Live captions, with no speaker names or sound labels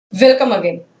Welcome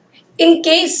again. In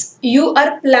case you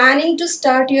are planning to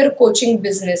start your coaching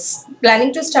business,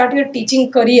 planning to start your teaching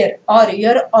career, or you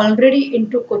are already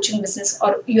into coaching business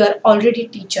or you are already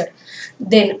teacher,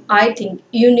 then I think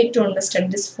you need to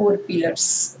understand these four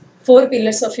pillars. Four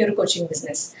pillars of your coaching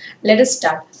business. Let us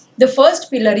start. The first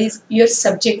pillar is your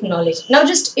subject knowledge. Now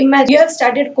just imagine you have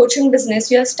started coaching business,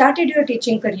 you have started your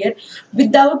teaching career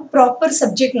without proper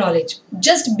subject knowledge.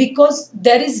 Just because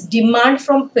there is demand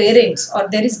from parents or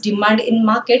there is demand in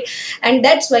market, and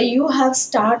that's why you have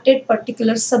started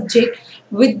particular subject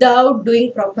without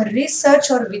doing proper research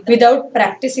or without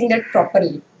practicing that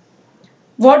properly.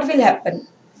 What will happen?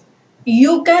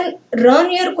 You can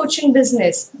run your coaching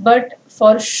business, but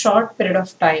for short period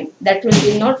of time, that will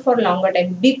be not for longer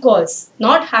time, because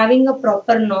not having a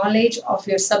proper knowledge of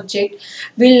your subject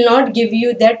will not give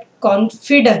you that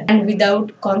confidence, and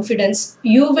without confidence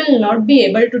you will not be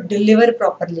able to deliver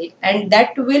properly, and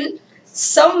that will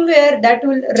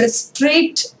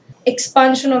restrict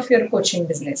expansion of your coaching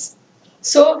business.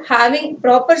 So having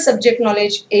proper subject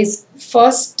knowledge is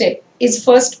first step, is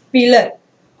first pillar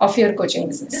of your coaching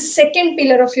business. The second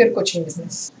pillar of your coaching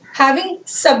business. Having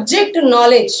subject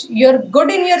knowledge, you're good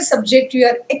in your subject, you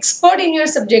are expert in your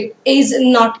subject is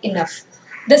not enough.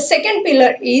 The second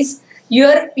pillar is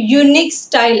your unique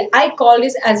style. I call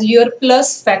this as your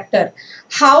plus factor.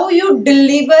 How you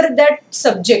deliver that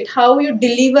subject, how you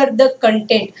deliver the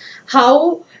content,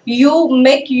 how you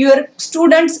make your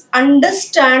students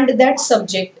understand that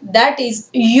subject, that is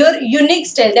your unique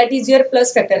style, that is your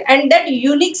plus factor, and that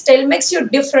unique style makes you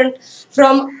different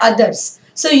from others.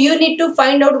 So you need to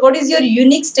find out what is your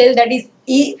unique style, that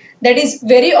is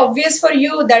very obvious for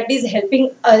you, that is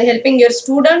helping your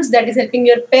students, that is helping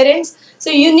your parents. So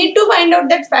you need to find out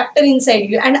that factor inside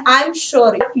you, and I'm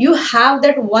sure you have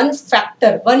that one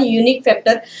factor, one unique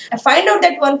factor. Find out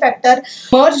that one factor,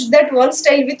 merge that one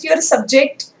style with your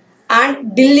subject,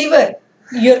 and deliver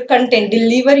your content,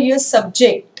 deliver your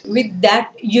subject with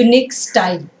that unique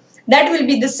style. That will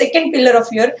be the second pillar of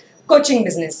your coaching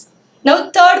business. Now,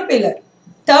 third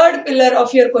pillar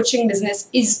of your coaching business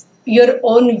is your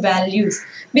own values,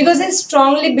 because I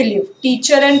strongly believe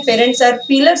teacher and parents are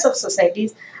pillars of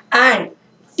societies, and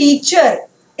teacher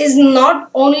is not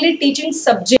only teaching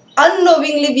subject,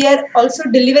 unknowingly we are also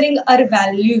delivering our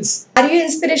values. Are you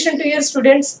inspiration to your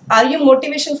students? Are you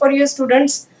motivation for your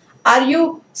students? Are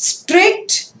you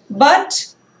strict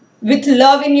but with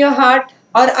love in your heart,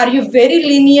 or are you very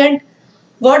lenient?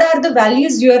 What are the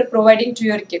values you are providing to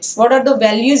your kids? What are the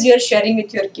values you are sharing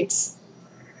with your kids?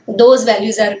 Those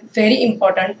values are very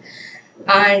important,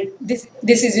 and this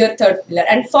is your third pillar.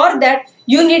 And for that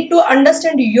you need to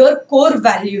understand your core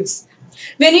values.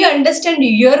 When you understand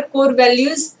your core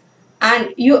values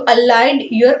and you aligned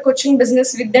your coaching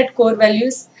business with that core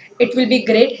values, it will be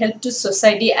great help to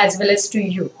society as well as to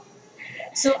you.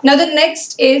 So now the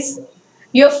next is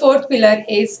your fourth pillar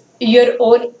is your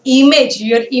own image,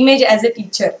 your image as a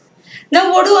teacher.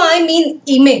 Now what do I mean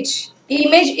image?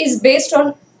 Image is based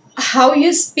on how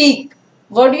you speak.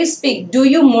 What do you speak? Do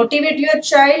you motivate your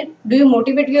child? Do you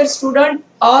motivate your student,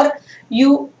 or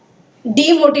you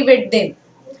demotivate them?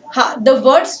 The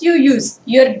words you use,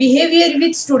 your behavior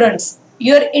with students,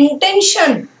 your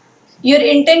intention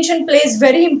plays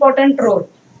very important role,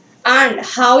 and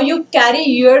how you carry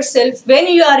yourself when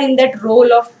you are in that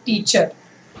role of teacher,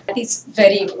 that is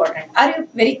very important. Are you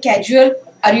very casual,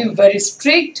 are you very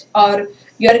strict, or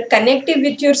you are connected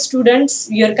with your students,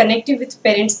 you are connected with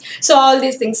parents? So all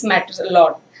these things matter a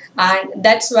lot, and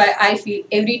that's why I feel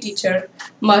every teacher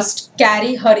must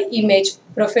carry her image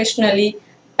professionally,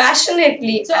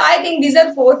 passionately. So I think these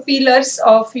are four pillars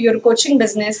of your coaching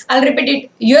business. I'll repeat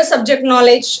it: your subject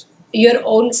knowledge, your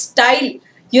own style,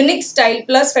 unique style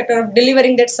plus factor of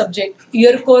delivering that subject,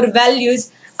 your core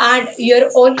values, and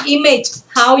your own image,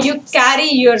 how you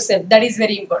carry yourself, that is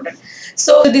very important.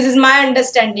 So this is my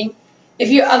understanding. If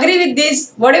you agree with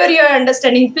this, whatever you are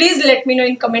understanding, please let me know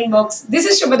in comment box. This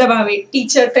is Shubhada Bhave,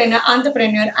 teacher, trainer,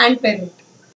 entrepreneur and parent.